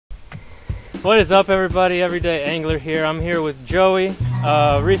What is up, everybody? Everyday Angler here. I'm here with Joey.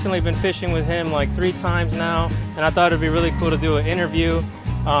 Recently been fishing with him like 3 times now, and I thought it'd be really cool to do an interview.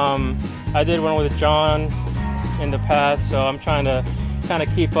 I did one with John in the past, so I'm trying to kind of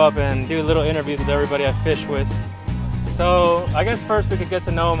keep up and do little interviews with everybody I fish with. So I guess first we could get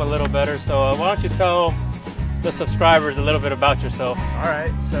to know him a little better. So why don't you tell the subscribers a little bit about yourself? All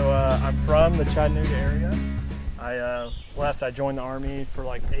right, so I'm from the Chattanooga area. I joined the Army for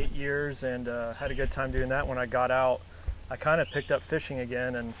like 8 years and had a good time doing that. When I got out, I kind of picked up fishing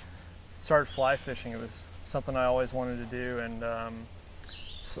again and started fly fishing. It was something I always wanted to do, and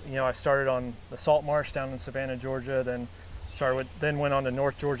I started on the salt marsh down in Savannah, Georgia, then went on to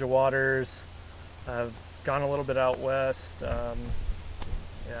North Georgia waters. I've gone a little bit out west. I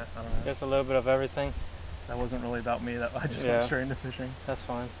don't know. Just a little bit of everything. That wasn't really about me. I just went straight into fishing. That's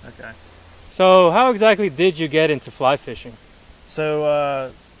fine. Okay. So how exactly did you get into fly fishing?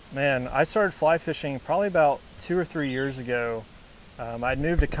 So, I started fly fishing probably about 2 or 3 years ago. I'd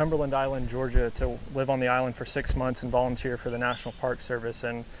moved to Cumberland Island, Georgia to live on the island for 6 months and volunteer for the National Park Service.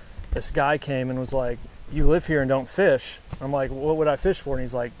 And this guy came and was like, "You live here and don't fish." I'm like, "What would I fish for?" And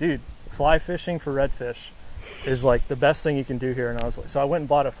he's like, "Dude, fly fishing for redfish is like the best thing you can do here." And I was like, so I went and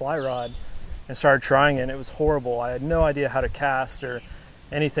bought a fly rod and started trying it, and it was horrible. I had no idea how to cast or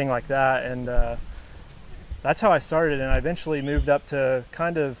anything like that, and that's how I started. And I eventually moved up to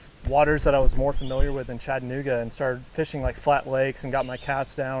kind of waters that I was more familiar with in Chattanooga and started fishing like flat lakes and got my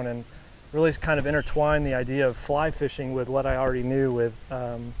cast down and really kind of intertwined the idea of fly fishing with what I already knew with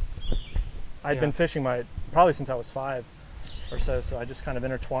I'd been fishing probably since I was 5 or so I just kind of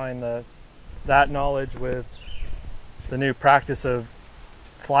intertwined that knowledge with the new practice of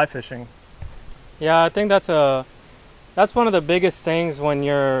fly fishing. Yeah, I think that's one of the biggest things when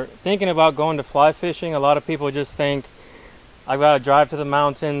you're thinking about going to fly fishing. A lot of people just think, I've got to drive to the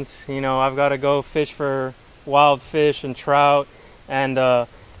mountains, I've got to go fish for wild fish and trout. And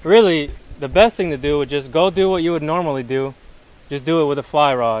really, the best thing to do would just go do what you would normally do. Just do it with a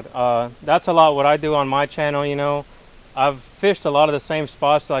fly rod. That's a lot what I do on my channel, I've fished a lot of the same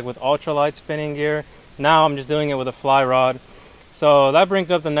spots like with ultralight spinning gear. Now I'm just doing it with a fly rod. So that brings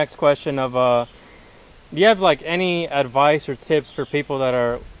up the next question of, do you have like any advice or tips for people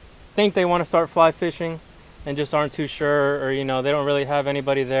that think they want to start fly fishing and just aren't too sure, or they don't really have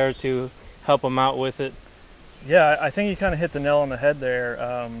anybody there to help them out with it? Yeah, I think you kind of hit the nail on the head there.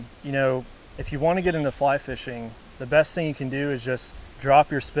 If you want to get into fly fishing, the best thing you can do is just drop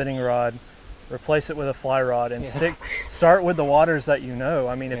your spinning rod, replace it with a fly rod, and start with the waters that you know.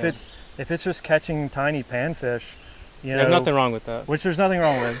 I mean, if it's just catching tiny panfish, there's nothing wrong with that. Which there's nothing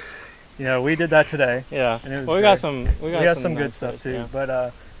wrong with. We did that today. Yeah. And it was well, we got some good stuff too.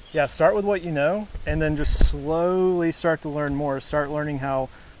 Yeah. But start with what you know, and then just slowly start to learn more. Start learning how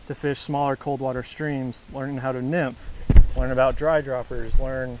to fish smaller cold water streams, learning how to nymph, learn about dry droppers,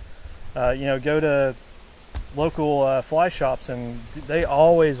 learn, go to local fly shops, and they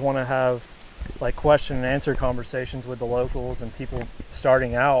always want to have like question and answer conversations with the locals and people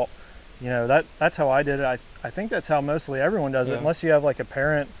starting out. That's how I did it. I think that's how mostly everyone does it, unless you have like a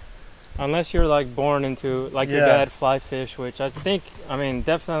parent. Unless you're like born into like your dad fly fish, which I think,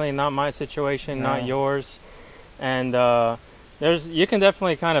 definitely not my situation, not yours. And you can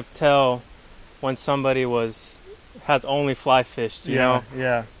definitely kind of tell when somebody has only fly fished, you know?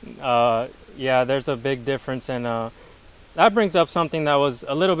 Yeah, there's a big difference. And that brings up something that was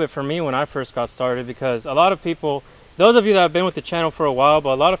a little bit for me when I first got started, because a lot of people, those of you that have been with the channel for a while,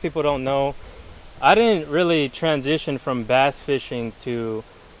 but a lot of people don't know, I didn't really transition from bass fishing to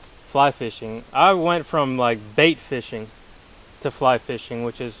fly fishing. I went from like bait fishing to fly fishing,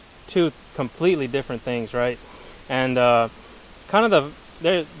 which is 2 completely different things, right? And kind of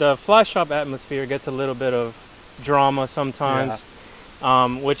the fly shop atmosphere gets a little bit of drama sometimes,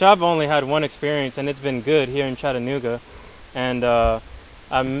 which I've only had one experience, and it's been good here in Chattanooga. And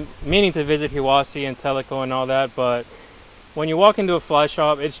I'm meaning to visit Hiwassee and Tellico and all that, but when you walk into a fly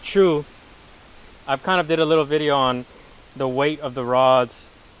shop, it's true. I've kind of did a little video on the weight of the rods,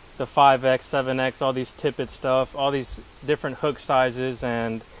 the 5X, 7X, all these tippet stuff, all these different hook sizes,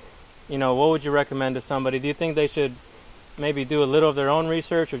 and what would you recommend to somebody? Do you think they should maybe do a little of their own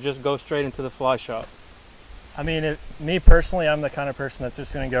research or just go straight into the fly shop? Me personally, I'm the kind of person that's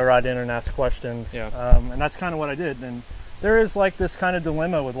just going to go right in and ask questions. And that's kind of what I did. And there is like this kind of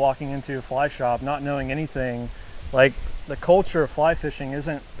dilemma with walking into a fly shop, not knowing anything. Like, the culture of fly fishing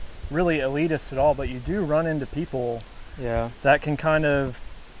isn't really elitist at all, but you do run into people that can kind of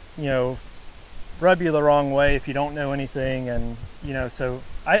rub you the wrong way if you don't know anything. And so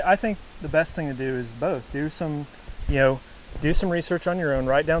I think the best thing to do is both do some do some research on your own,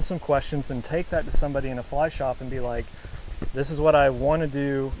 write down some questions, and take that to somebody in a fly shop and be like, this is what I want to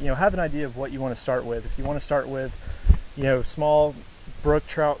do. You know, have an idea of what you want to start with. If you want to start with, you know, small brook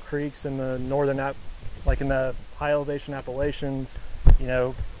trout creeks in the northern like in the high elevation Appalachians, you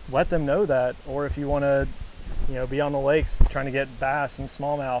know, let them know that. Or if you want to, you know, be on the lakes trying to get bass and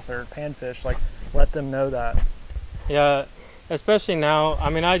smallmouth or panfish, like, let them know that. Yeah, especially now. I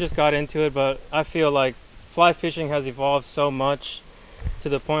mean, I just got into it, but I feel like fly fishing has evolved so much to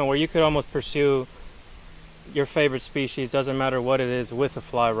the point where you could almost pursue your favorite species, doesn't matter what it is, with a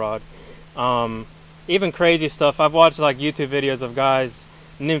fly rod. Even crazy stuff. I've watched like YouTube videos of guys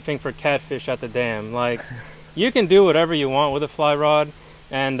nymphing for catfish at the dam. Like, you can do whatever you want with a fly rod.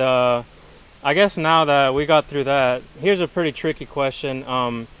 And I guess now that we got through that, here's a pretty tricky question.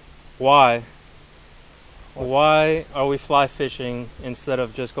 Why? Why are we fly fishing instead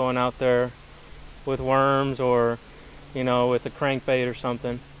of just going out there with worms or, you know, with a crankbait or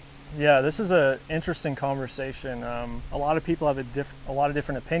something? Yeah, this is an interesting conversation. A lot of people have a lot of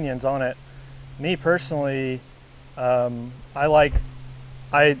different opinions on it. Me personally, I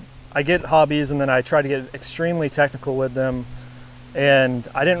get hobbies and then I try to get extremely technical with them. And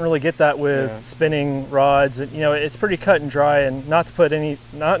I didn't really get that with spinning rods. You know, it's pretty cut and dry, and not putting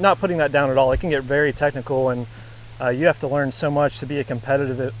that down at all. It can get very technical, and you have to learn so much to be a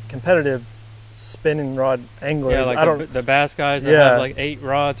competitive spinning rod angler. Yeah, like the bass guys that have like 8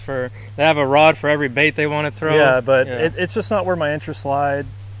 rods they have a rod for every bait they want to throw. Yeah, but it's just not where my interests lied.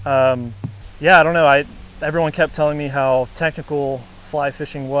 I don't know. Everyone kept telling me how technical fly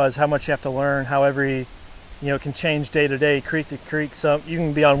fishing was, how much you have to learn, how every, you know, can change day to day, creek to creek. So you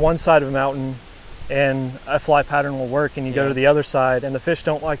can be on one side of a mountain and a fly pattern will work, and you go to the other side and the fish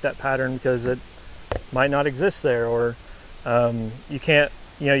don't like that pattern because it might not exist there, or you can't,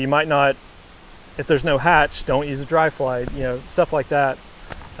 you know, you might not, if there's no hatch, don't use a dry fly, you know, stuff like that.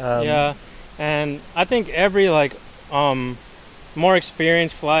 Yeah, and I think every like more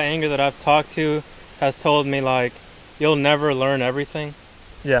experienced fly angler that I've talked to has told me, like, you'll never learn everything.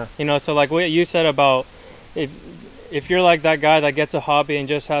 Yeah. You know, so like what you said about if you're like that guy that gets a hobby and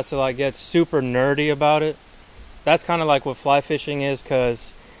just has to like get super nerdy about it, that's kind of like what fly fishing is,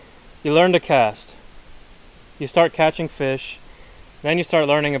 because you learn to cast, you start catching fish, then you start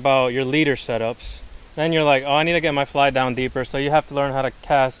learning about your leader setups, then you're like, oh, I need to get my fly down deeper, so you have to learn how to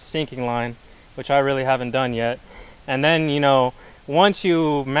cast sinking line, which I really haven't done yet. And then, you know, once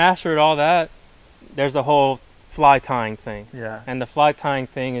you mastered all that, there's a whole fly tying thing. Yeah. And the fly tying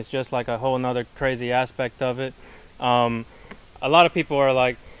thing is just like a whole nother crazy aspect of it. A lot of people are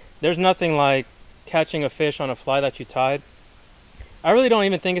like, there's nothing like catching a fish on a fly that you tied. I really don't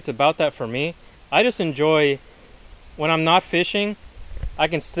even think it's about that for me. I just enjoy when I'm not fishing, I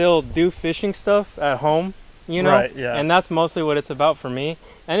can still do fishing stuff at home, you know? Right, yeah. And that's mostly what it's about for me.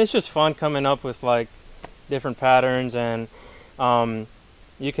 And it's just fun coming up with like different patterns, and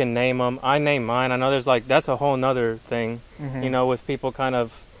you can name them. I name mine. I know there's like, that's a whole nother thing, you know, with people kind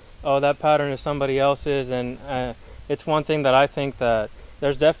of, oh, that pattern is somebody else's. And it's one thing that I think that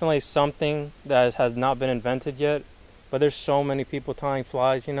there's definitely something that has not been invented yet, but there's so many people tying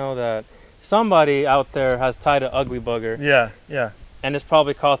flies, you know, that somebody out there has tied an ugly bugger. Yeah, yeah. And it's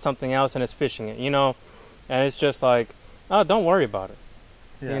probably caught something else and it's fishing it, you know? And it's just like, oh, don't worry about it.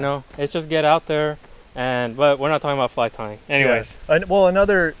 Yeah. You know, it's just get out there. But we're not talking about fly tying. Anyways. Yeah.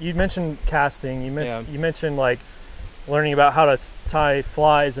 Well, you mentioned casting. You mentioned like learning about how to tie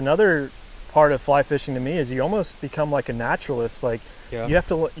flies. Another part of fly fishing to me is you almost become like a naturalist. Like you have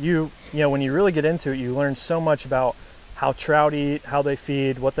to, you know, when you really get into it, you learn so much about how trout eat, how they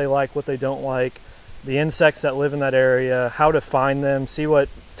feed, what they like, what they don't like, the insects that live in that area, how to find them, see what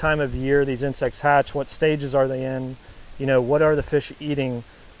time of year these insects hatch, what stages are they in, you know, what are the fish eating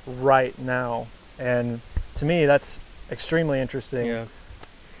right now. And to me, that's extremely interesting. Yeah.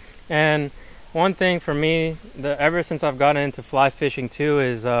 And one thing for me, ever since I've gotten into fly fishing too,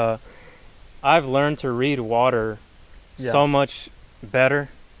 is I've learned to read water so much better,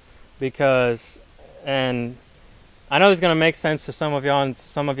 because, and I know this is going to make sense to some of y'all, and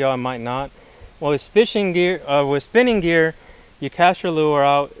some of y'all might not. Well, with spinning gear, you cast your lure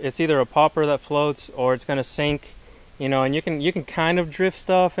out. It's either a popper that floats or it's going to sink. You know, and you can kind of drift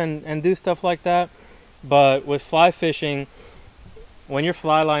stuff and do stuff like that. But with fly fishing, when your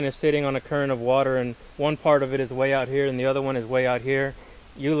fly line is sitting on a current of water and one part of it is way out here and the other one is way out here,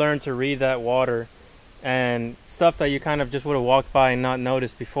 you learn to read that water and stuff that you kind of just would have walked by and not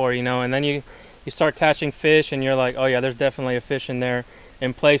noticed before, you know. And then you start catching fish and you're like, oh yeah, there's definitely a fish in there,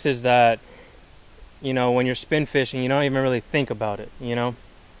 in places that, you know, when you're spin fishing, you don't even really think about it, you know.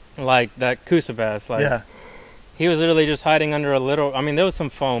 Like that Coosa bass, like he was literally just hiding under a little. I mean, there was some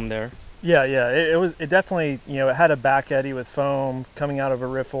foam there. Yeah, yeah. It definitely, you know, it had a back eddy with foam coming out of a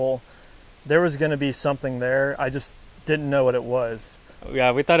riffle. There was going to be something there. I just didn't know what it was.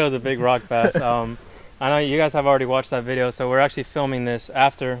 Yeah, we thought it was a big rock bass. I know you guys have already watched that video, so we're actually filming this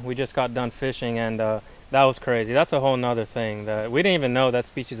after we just got done fishing, and that was crazy. That's a whole nother thing. That we didn't even know that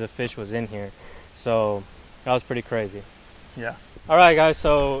species of fish was in here, so that was pretty crazy. Yeah. All right, guys,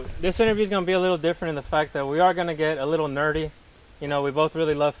 so this interview is going to be a little different in the fact that we are going to get a little nerdy. You know, we both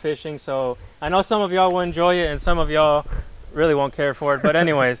really love fishing, so I know some of y'all will enjoy it and some of y'all really won't care for it. But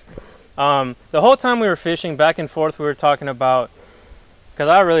anyways, the whole time we were fishing back and forth, we were talking about, because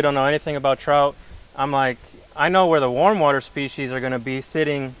I really don't know anything about trout, I'm like, I know where the warm water species are going to be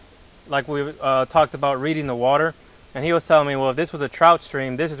sitting, like we talked about reading the water. And he was telling me, well, if this was a trout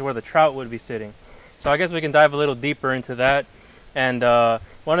stream, this is where the trout would be sitting. So I guess we can dive a little deeper into that. And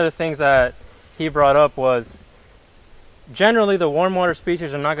one of the things that he brought up was, generally the warm water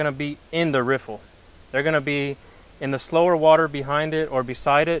species are not going to be in the riffle. They're going to be in the slower water behind it or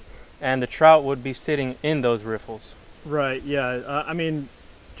beside it, and the trout would be sitting in those riffles. Right, yeah. I mean,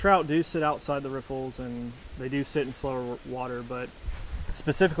 trout do sit outside the riffles and they do sit in slower water, but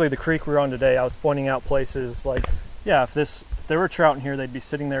specifically the creek we're on today, I was pointing out places like, yeah, if there were trout in here, they'd be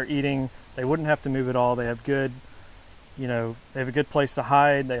sitting there eating. They wouldn't have to move at all. They have good, you know, they have a good place to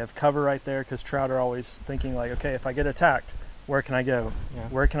hide. They have cover right there, because trout are always thinking like, okay, if I get attacked, where can I go? Yeah.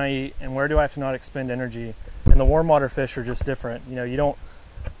 Where can I eat? And where do I have to not expend energy? And the warm water fish are just different. You know, you don't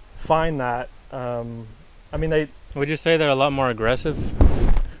find that. I mean, Would you say they're a lot more aggressive?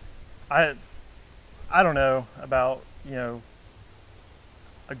 I don't know about, you know,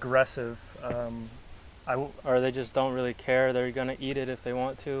 aggressive. Or they just don't really care? They're going to eat it if they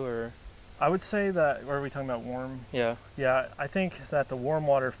want to, or? I would say that, or are we talking about warm? Yeah. Yeah, I think that the warm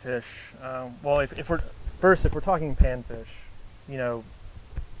water fish, well, if we're talking panfish, you know,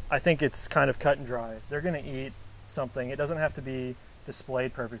 I think it's kind of cut and dry. They're going to eat something. It doesn't have to be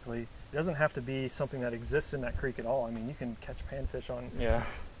displayed perfectly. It doesn't have to be something that exists in that creek at all. I mean, you can catch panfish on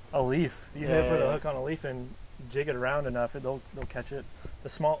a leaf. You can put a hook on a leaf and jig it around enough, they'll catch it. The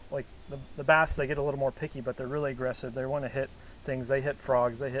small, like the bass, they get a little more picky, but they're really aggressive. They want to hit things. They hit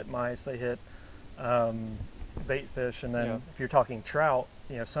frogs, they hit mice, they hit bait fish. And then if you're talking trout,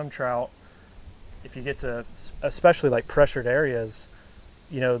 you know, some trout, if you get to especially like pressured areas,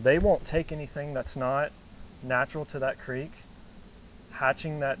 you know, they won't take anything that's not natural to that creek.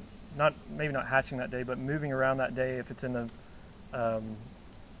 Hatching that, maybe not hatching that day, but moving around that day, if it's in the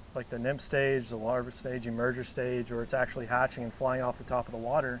like the nymph stage, the larva stage, emerger stage, or it's actually hatching and flying off the top of the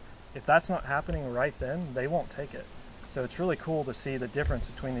water, if that's not happening right then, they won't take it. So it's really cool to see the difference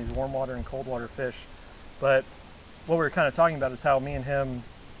between these warm water and cold water fish. But what we were kind of talking about is how me and him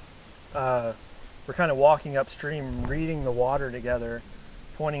we're kind of walking upstream, reading the water together,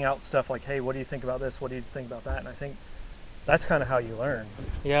 pointing out stuff like, hey, what do you think about this? What do you think about that? And I think that's kind of how you learn.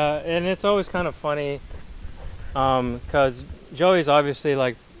 Yeah, and it's always kind of funny because Joey's obviously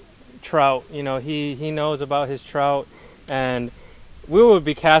like trout, you know, he knows about his trout, and we would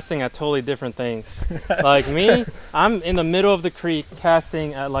be casting at totally different things. Like me, I'm in the middle of the creek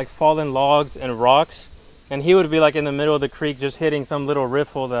casting at like fallen logs and rocks, and he would be like in the middle of the creek just hitting some little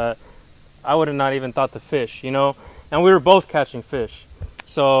riffle that I would have not even thought to fish, you know, and we were both catching fish.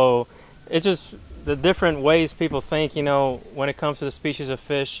 So it's just the different ways people think, you know, when it comes to the species of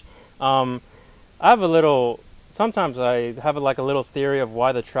fish. Sometimes I have like a little theory of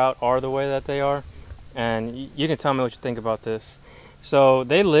why the trout are the way that they are, and you can tell me what you think about this. So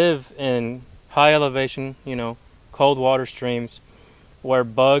they live in high elevation, you know, cold water streams where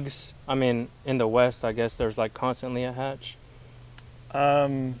bugs, I mean, in the West, I guess there's like constantly a hatch.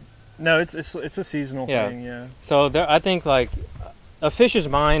 No, it's a seasonal thing, yeah. So I think like a fish's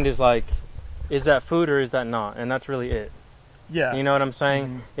mind is like, is that food or is that not? And that's really it. Yeah. You know what I'm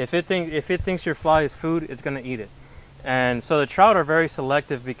saying? Mm-hmm. If it thinks your fly is food, it's going to eat it. And so the trout are very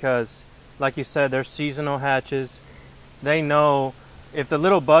selective because, like you said, they're seasonal hatches. They know if the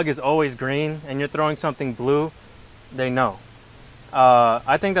little bug is always green and you're throwing something blue, they know.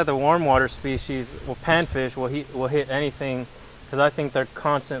 I think that the warm water species, well, panfish, will hit anything because I think they're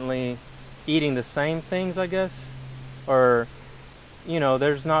constantly eating the same things, I guess. Or, you know,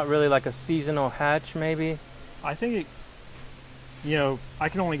 there's not really like a seasonal hatch, maybe. I think you know, I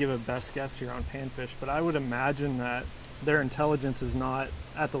can only give a best guess here on panfish, but I would imagine that their intelligence is not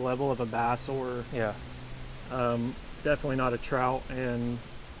at the level of a bass or definitely not a trout, and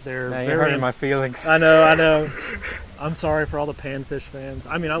they're you're hurting my feelings. I know. I'm sorry for all the panfish fans.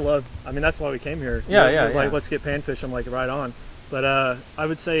 I mean, that's why we came here. Yeah. Like, let's get panfish. I'm like, right on. But I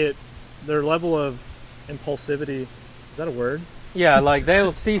would say their level of impulsivity. Is that a word? Yeah, like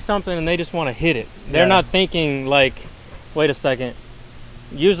they'll see something and they just want to hit it. They're not thinking like, wait a second,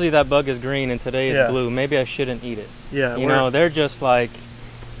 usually that bug is green and today is blue. Maybe I shouldn't eat it. Yeah. You know, they're just like...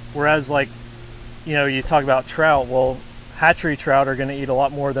 Whereas like, you know, you talk about trout, well, hatchery trout are going to eat a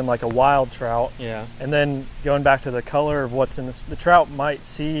lot more than like a wild trout. Yeah. And then going back to the color of what's in this, the trout might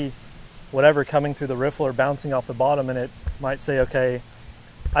see whatever coming through the riffle or bouncing off the bottom, and it might say, okay,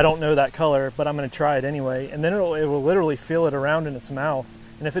 I don't know that color, but I'm going to try it anyway. And then it will literally feel it around in its mouth.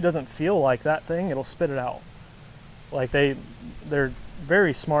 And if it doesn't feel like that thing, it'll spit it out. Like they're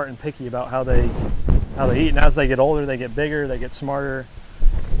very smart and picky about how they eat. And as they get older, they get bigger, they get smarter.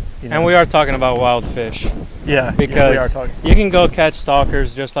 You know. And we are talking about wild fish. Yeah, because we are talking. You can go catch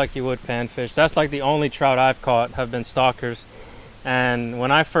stalkers just like you would panfish. That's like the only trout I've caught have been stalkers. And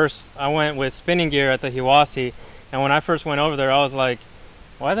when I went with spinning gear at the Hiwassee, and when I first went over there, I was like,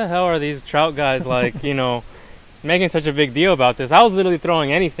 why the hell are these trout guys like, you know, making such a big deal about this? I was literally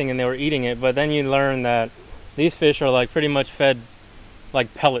throwing anything and they were eating it, but then you learn that these fish are like pretty much fed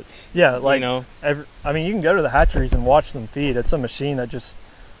like pellets. Yeah, like, you know? I mean, you can go to the hatcheries and watch them feed. It's a machine that just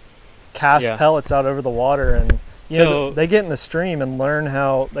casts pellets out over the water, and you know, they get in the stream and learn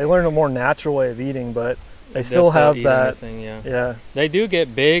a more natural way of eating, but they still have that. Yeah, they do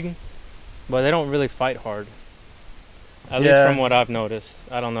get big, but they don't really fight hard. At least from what I've noticed.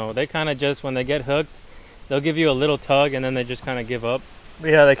 I don't know. They kind of just, when they get hooked, they'll give you a little tug and then they just kind of give up.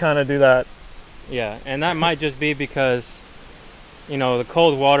 Yeah, they kind of do that. Yeah, and that might just be because, you know, the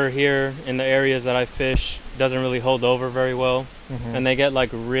cold water here in the areas that I fish doesn't really hold over very well. Mm-hmm. And they get like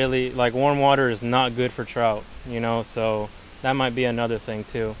really, like warm water is not good for trout, you know, so that might be another thing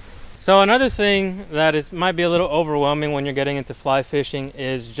too. So another thing that might be a little overwhelming when you're getting into fly fishing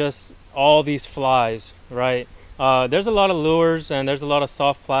is just all these flies, right? There's a lot of lures and there's a lot of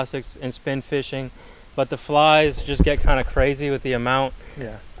soft plastics in spin fishing, but the flies just get kind of crazy with the amount.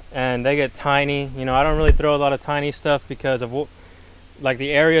 Yeah. And they get tiny. You know, I don't really throw a lot of tiny stuff because of like the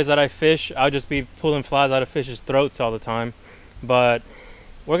areas that I fish, I'll just be pulling flies out of fish's throats all the time. But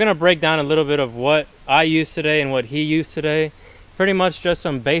we're going to break down a little bit of what I use today and what he used today. Pretty much just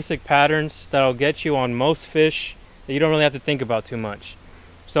some basic patterns that'll get you on most fish that you don't really have to think about too much.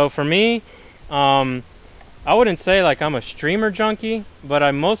 So for me, I wouldn't say like I'm a streamer junkie, but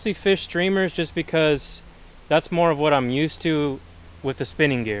I mostly fish streamers just because that's more of what I'm used to with the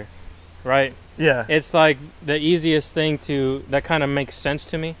spinning gear, right? Yeah. It's like the easiest thing that kind of makes sense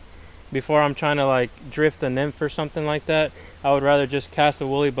to me. Before I'm trying to like drift a nymph or something like that, I would rather just cast a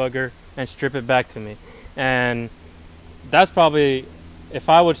woolly bugger and strip it back to me. And that's probably, if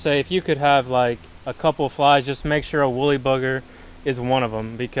I would say, if you could have like a couple of flies, just make sure a woolly bugger is one of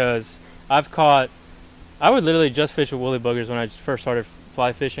them, because I would literally just fish with woolly buggers when I first started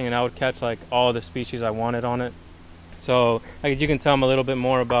fly fishing, and I would catch like all the species I wanted on it. So I guess you can tell them a little bit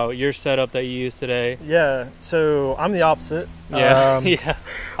more about your setup that you use today. Yeah, so I'm the opposite. Yeah, yeah.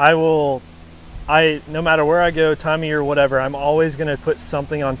 No matter where I go, time of year, whatever, I'm always going to put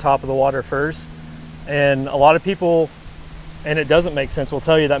something on top of the water first. And a lot of people, and it doesn't make sense, will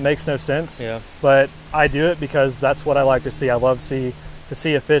tell you that makes no sense. Yeah. But I do it because that's what I like to see. I love to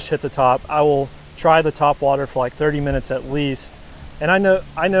see a fish hit the top. I will try the top water for like 30 minutes at least, and I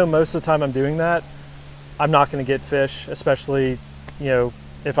know most of the time I'm doing that, I'm not going to get fish, especially, you know,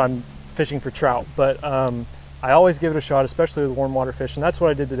 if I'm fishing for trout. But I always give it a shot, especially with warm water fish, and that's what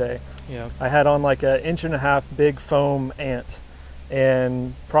I did today. Yeah. I had on like 1.5 inch big foam ant,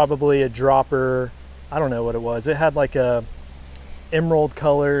 and probably a dropper. I don't know what it was. It had like a emerald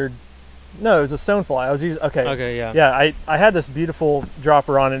colored. No, it was a stonefly. I was using, Okay, yeah. Yeah, I had this beautiful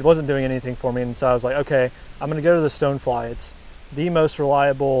dropper on. It wasn't doing anything for me, and so I was like, okay, I'm going to go to the stonefly. It's the most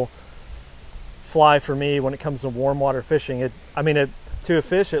reliable fly for me when it comes to warm water fishing. To a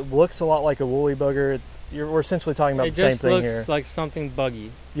fish, it looks a lot like a woolly bugger. We're essentially talking about the same thing here. It just looks like something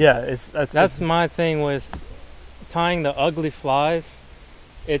buggy. Yeah, that's my thing with tying the ugly flies.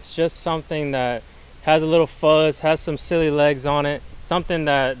 It's just something that has a little fuzz, has some silly legs on it. Something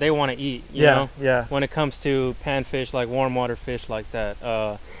that they want to eat, you know? Yeah. When it comes to panfish, like warm water fish like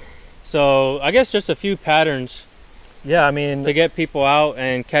that. So I guess just a few patterns. Yeah, I mean, to get people out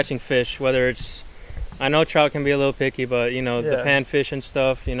and catching fish, whether it's, I know trout can be a little picky, but you know, the panfish and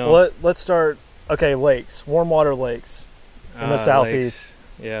stuff, you know. Well, let's start. Okay, lakes, warm water lakes in the southeast. Lakes.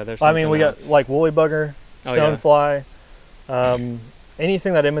 Yeah, there's. We got like woolly bugger, stonefly,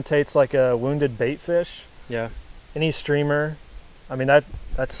 anything that imitates like a wounded bait fish. Yeah. Any streamer. I mean,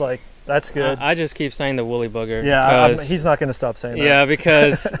 that's good. I just keep saying the woolly bugger. Yeah, he's not going to stop saying that. Yeah,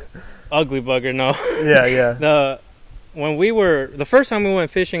 because ugly bugger, no. Yeah. The first time we went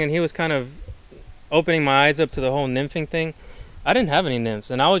fishing and he was kind of opening my eyes up to the whole nymphing thing, I didn't have any nymphs,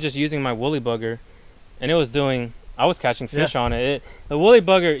 and I was just using my woolly bugger, and it was doing. I was catching fish on it. The woolly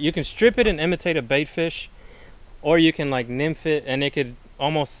bugger, you can strip it and imitate a bait fish, or you can like nymph it, and it could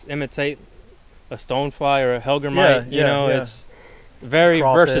almost imitate a stonefly or a helgermite. It's very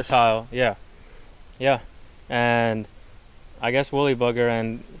versatile. Yeah, and I guess woolly bugger.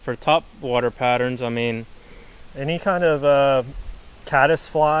 And for top water patterns, I mean, any kind of caddis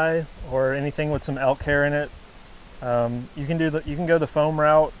fly or anything with some elk hair in it. You can go the foam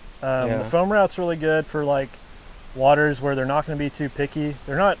route. The foam route's really good for like waters where they're not going to be too picky.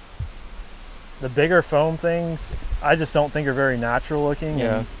 They're not the bigger foam things. I just don't think are very natural looking.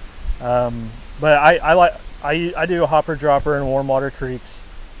 Yeah. But I do a hopper dropper in warm water creeks.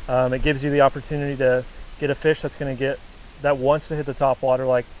 It gives you the opportunity to get a fish that wants to hit the top water,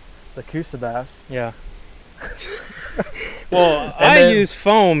 like the Coosa bass. Yeah. Well, I use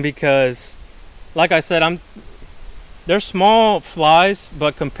foam because, like I said, they're small flies,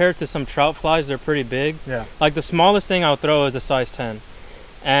 but compared to some trout flies, they're pretty big. Yeah. Like the smallest thing I'll throw is a size 10.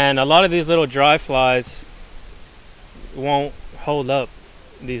 And a lot of these little dry flies won't hold up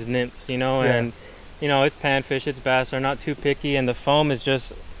these nymphs, and, it's panfish, it's bass, they're not too picky, and the foam is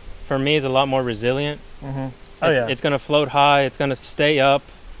just, for me, is a lot more resilient. Mm-hmm. It's going to float high, it's going to stay up.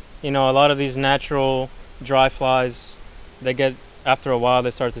 A lot of these natural dry flies, after a while,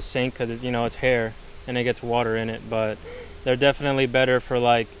 they start to sink because, it's hair. And it gets water in it, but they're definitely better for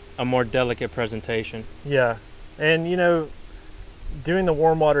like a more delicate presentation. Yeah, and doing the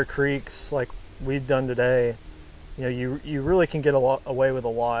warm water creeks like we've done today, you really can get away with a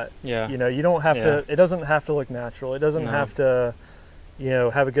lot. Yeah. You don't have to. It doesn't have to look natural. It doesn't have to,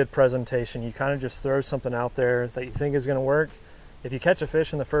 have a good presentation. You kind of just throw something out there that you think is going to work. If you catch a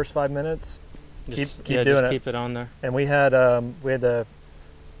fish in the first 5 minutes, keep doing it. Keep it on there. And we had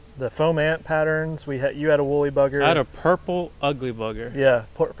the foam ant patterns. You had a woolly bugger. I had a purple ugly bugger. Yeah,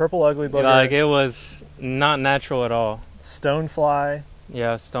 purple ugly bugger. Like it was not natural at all. Stonefly.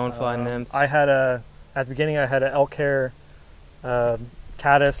 Yeah, stonefly nymphs. At the beginning I had an elk hair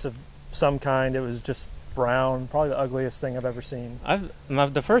caddis of some kind. It was just brown, probably the ugliest thing I've ever seen.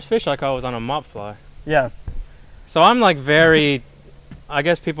 The first fish I caught was on a mop fly. Yeah. So I'm like very, I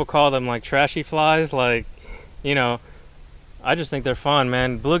guess people call them like trashy flies, like, I just think they're fun,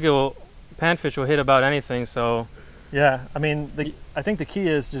 man. Bluegill, panfish will hit about anything, so. Yeah, I mean, I think the key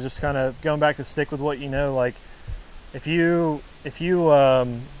is to just kind of going back to stick with what you know. Like, if you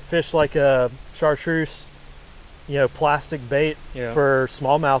fish like a chartreuse, plastic bait for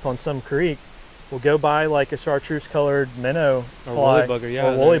smallmouth on some creek, we'll go buy like a chartreuse colored minnow or fly woolly bugger,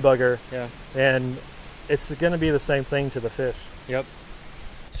 or woolly bugger, and it's going to be the same thing to the fish. Yep.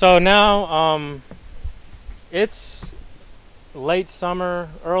 So now, it's late summer,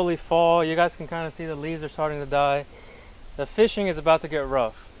 early fall. You guys can kind of see the leaves are starting to die. The fishing is about to get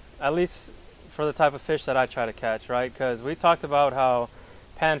rough, at least for the type of fish that I try to catch, right? Because we talked about how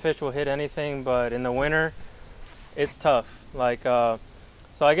panfish will hit anything, but in the winter, it's tough. Like, so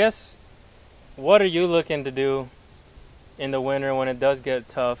I guess, what are you looking to do in the winter when it does get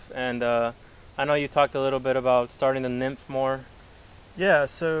tough? And I know you talked a little bit about starting to nymph more. Yeah,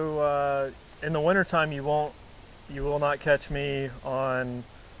 so in the wintertime, you will not catch me on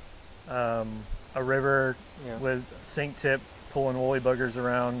a river with sink tip pulling woolly buggers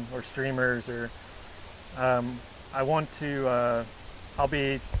around or streamers, or I'll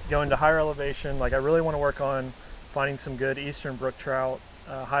be going to higher elevation. Like I really want to work on finding some good eastern brook trout,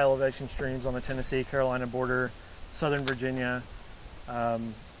 high elevation streams on the Tennessee-Carolina border, southern Virginia.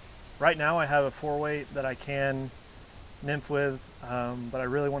 Right now I have a 4-weight that I can nymph with, but I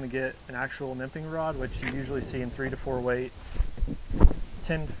really want to get an actual nymphing rod, which you usually see in 3 to 4 weight,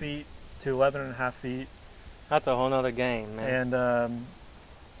 10 feet to 11.5 feet. That's a whole nother game, man.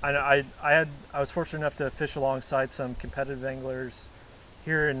 And I was fortunate enough to fish alongside some competitive anglers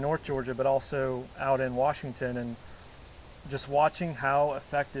here in North Georgia, but also out in Washington, and just watching how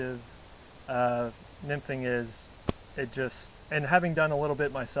effective nymphing is, and having done a little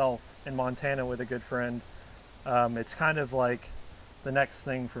bit myself in Montana with a good friend, it's kind of like the next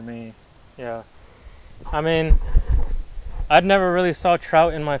thing for me. Yeah. I mean, I'd never really saw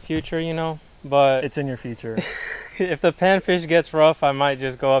trout in my future, but it's in your future. If the panfish gets rough, I might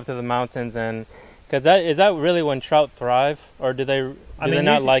just go up to the mountains, and because is that really when trout thrive, or do they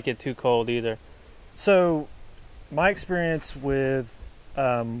not like it too cold either? So my experience with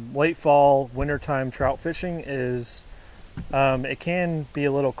late fall, wintertime trout fishing is it can be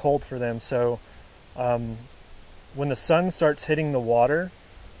a little cold for them. So when the sun starts hitting the water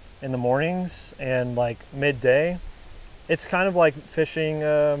in the mornings and like midday, it's kind of like fishing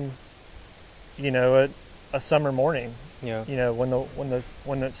you know, a summer morning. Yeah. You know,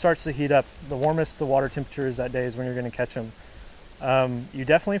 when it starts to heat up, the warmest the water temperature is that day is when you're going to catch them. You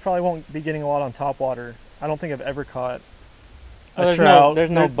definitely probably won't be getting a lot on top water. I don't think I've ever caught a trout.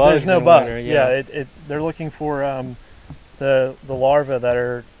 There's no bugs. There's no bugs. Yeah. They're looking for the larvae that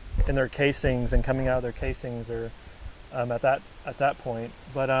are in their casings and coming out of their casings, or at that point.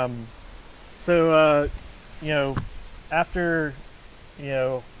 But you know, after, you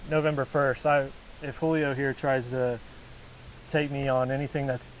know, November 1st, if Julio here tries to take me on anything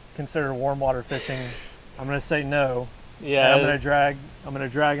that's considered warm water fishing, I'm going to say no. Yeah. And I'm going to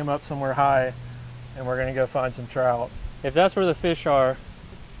drag him up somewhere high, and we're going to go find some trout. If that's where the fish are,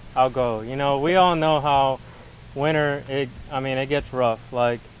 I'll go. You know, we all know how winter, it gets rough.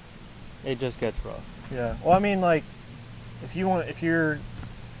 Like, it just gets rough. Yeah. Well, I mean, like, if you're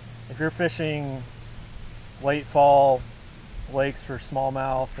fishing late fall lakes for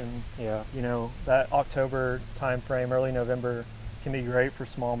smallmouth, and you know, that October time frame, early November can be great for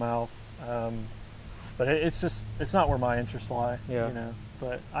smallmouth. But it's not where my interests lie. Yeah. You know,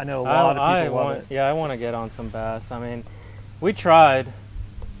 but I know a lot of people love it. Yeah, I want to get on some bass. I mean, we tried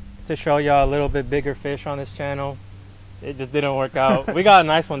to show y'all a little bit bigger fish on this channel. It just didn't work out. We got a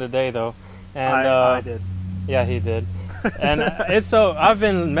nice one today though, and I did. Yeah, he did. And I've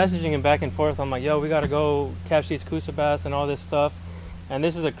been messaging him back and forth. I'm like, yo, we got to go catch these Coosa bass and all this stuff. And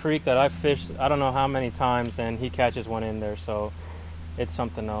this is a creek that I've fished I don't know how many times, and he catches one in there. So it's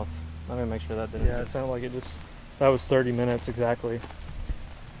something else. Let me make sure that didn't. Yeah, it sounded like that was 30 minutes exactly.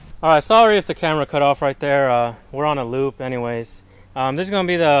 All right, sorry if the camera cut off right there. We're on a loop anyways. This is going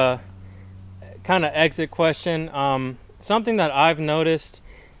to be the kind of exit question. Something that I've noticed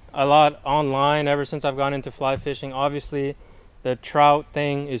a lot online ever since I've gone into fly fishing. Obviously, the trout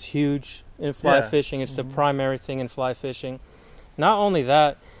thing is huge in fly fishing. It's the primary thing in fly fishing. Not only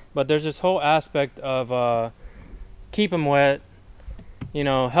that, but there's this whole aspect of keep them wet, you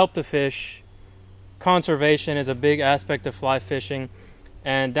know, help the fish. Conservation is a big aspect of fly fishing.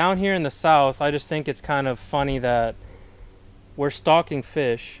 And down here in the South, I just think it's kind of funny that we're stocking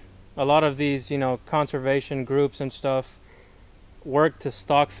fish. A lot of these, you know, conservation groups and stuff work to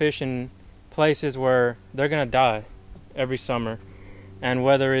stock fish in places where they're gonna die every summer, and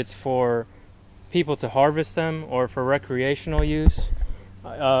whether it's for people to harvest them or for recreational use,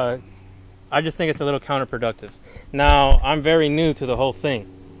 I just think it's a little counterproductive. Now, I'm very new to the whole thing,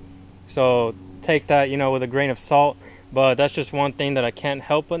 so take that, you know, with a grain of salt, but that's just one thing that I can't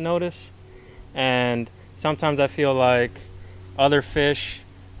help but notice. And sometimes I feel like other fish,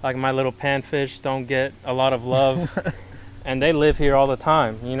 like my little panfish, don't get a lot of love. And they live here all the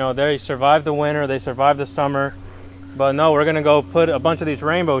time. You know, they survive the winter, they survive the summer. But no, we're gonna go put a bunch of these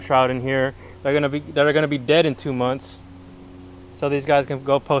rainbow trout in here. They're gonna be dead in 2 months. So these guys can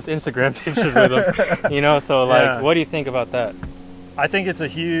go post Instagram pictures with them. You know, so like, what do you think about that? I think it's a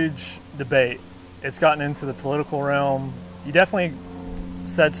huge debate. It's gotten into the political realm. You definitely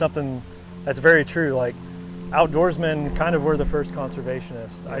said something that's very true. Like, outdoorsmen kind of were the first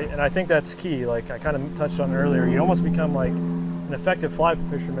conservationists. And I think that's key. Like I kind of touched on earlier, you almost become like an effective fly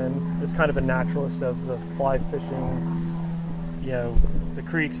fisherman is kind of a naturalist of the fly fishing, you know, the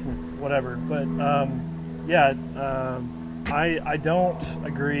creeks and whatever. But I don't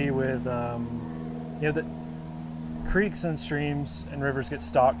agree with, you know, that creeks and streams and rivers get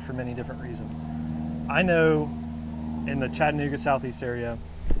stocked for many different reasons. I know in the Chattanooga Southeast area,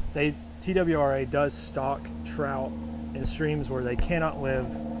 TWRA does stock trout in streams where they cannot live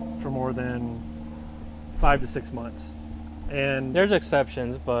for more than 5 to 6 months. And there's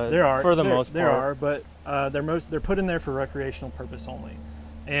exceptions, but for the most part, but they're put in there for recreational purpose only.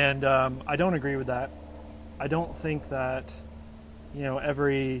 And I don't agree with that. I don't think that, you know,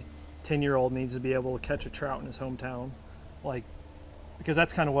 every 10-year-old needs to be able to catch a trout in his hometown, like, because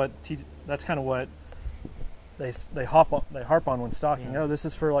that's kind of what they harp on when stocking. Oh, this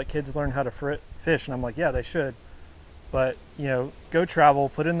is for like kids to learn how to fish, and I'm like, yeah, they should, but you know, go travel,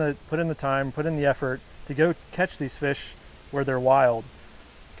 put in the time, put in the effort to go catch these fish where they're wild,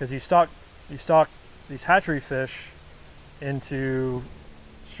 because you stock these hatchery fish into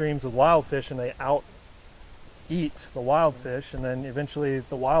streams with wild fish, and they out eat the wild fish, and then eventually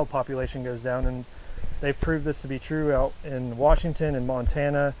the wild population goes down. And they've proved this to be true out in Washington and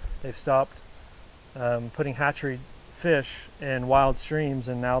Montana. They've stopped putting hatchery fish in wild streams,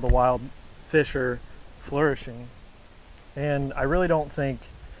 and now the wild fish are flourishing. And I really don't think,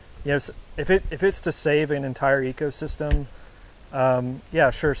 you know, if it's to save an entire ecosystem,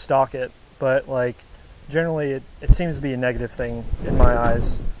 yeah, sure, stock it, but like generally it seems to be a negative thing in my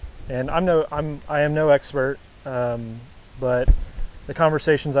eyes. And I am no expert, but the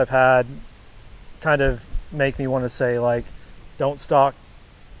conversations I've had kind of make me want to say, like, don't stock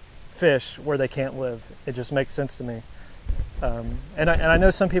fish where they can't live. It just makes sense to me. And I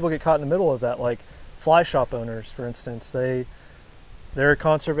know some people get caught in the middle of that, like fly shop owners, for instance. They're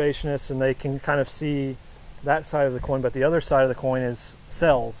conservationists and they can kind of see that side of the coin, but the other side of the coin is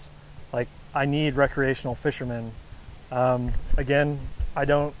sells. Like, I need recreational fishermen. Again, I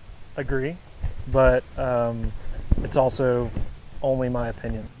don't agree, but it's also only my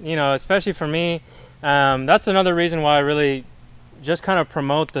opinion. You know, especially for me, that's another reason why I really just kind of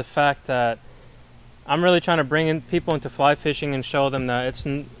promote the fact that I'm really trying to bring in people into fly fishing and show them that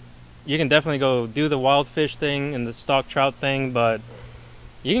you can definitely go do the wild fish thing and the stock trout thing, but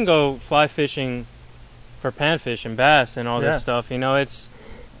you can go fly fishing for panfish and bass and all this stuff. You know, it's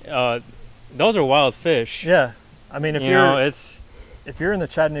those are wild fish. Yeah, I mean, if you're in the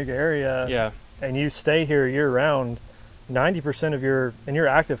Chattanooga area, and you stay here year round, 90% of and you're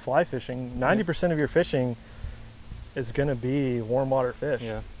active fly fishing, 90% of your fishing is going to be warm water fish.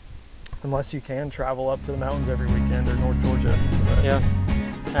 Yeah. Unless you can travel up to the mountains every weekend or North Georgia. But. Yeah.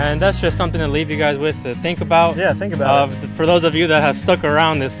 And that's just something to leave you guys with to think about. Yeah, think about it. For those of you that have stuck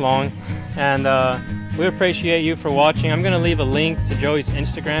around this long. And we appreciate you for watching. I'm going to leave a link to Joey's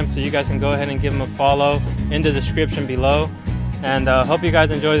Instagram so you guys can go ahead and give him a follow in the description below. And hope you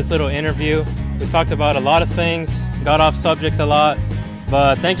guys enjoyed this little interview. We talked about a lot of things, got off subject a lot.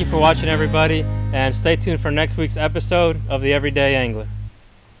 But thank you for watching, everybody. And stay tuned for next week's episode of The Everyday Angler.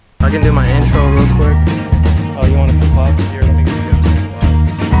 I can do my intro real quick. Oh, you want us to pause? Here, let me get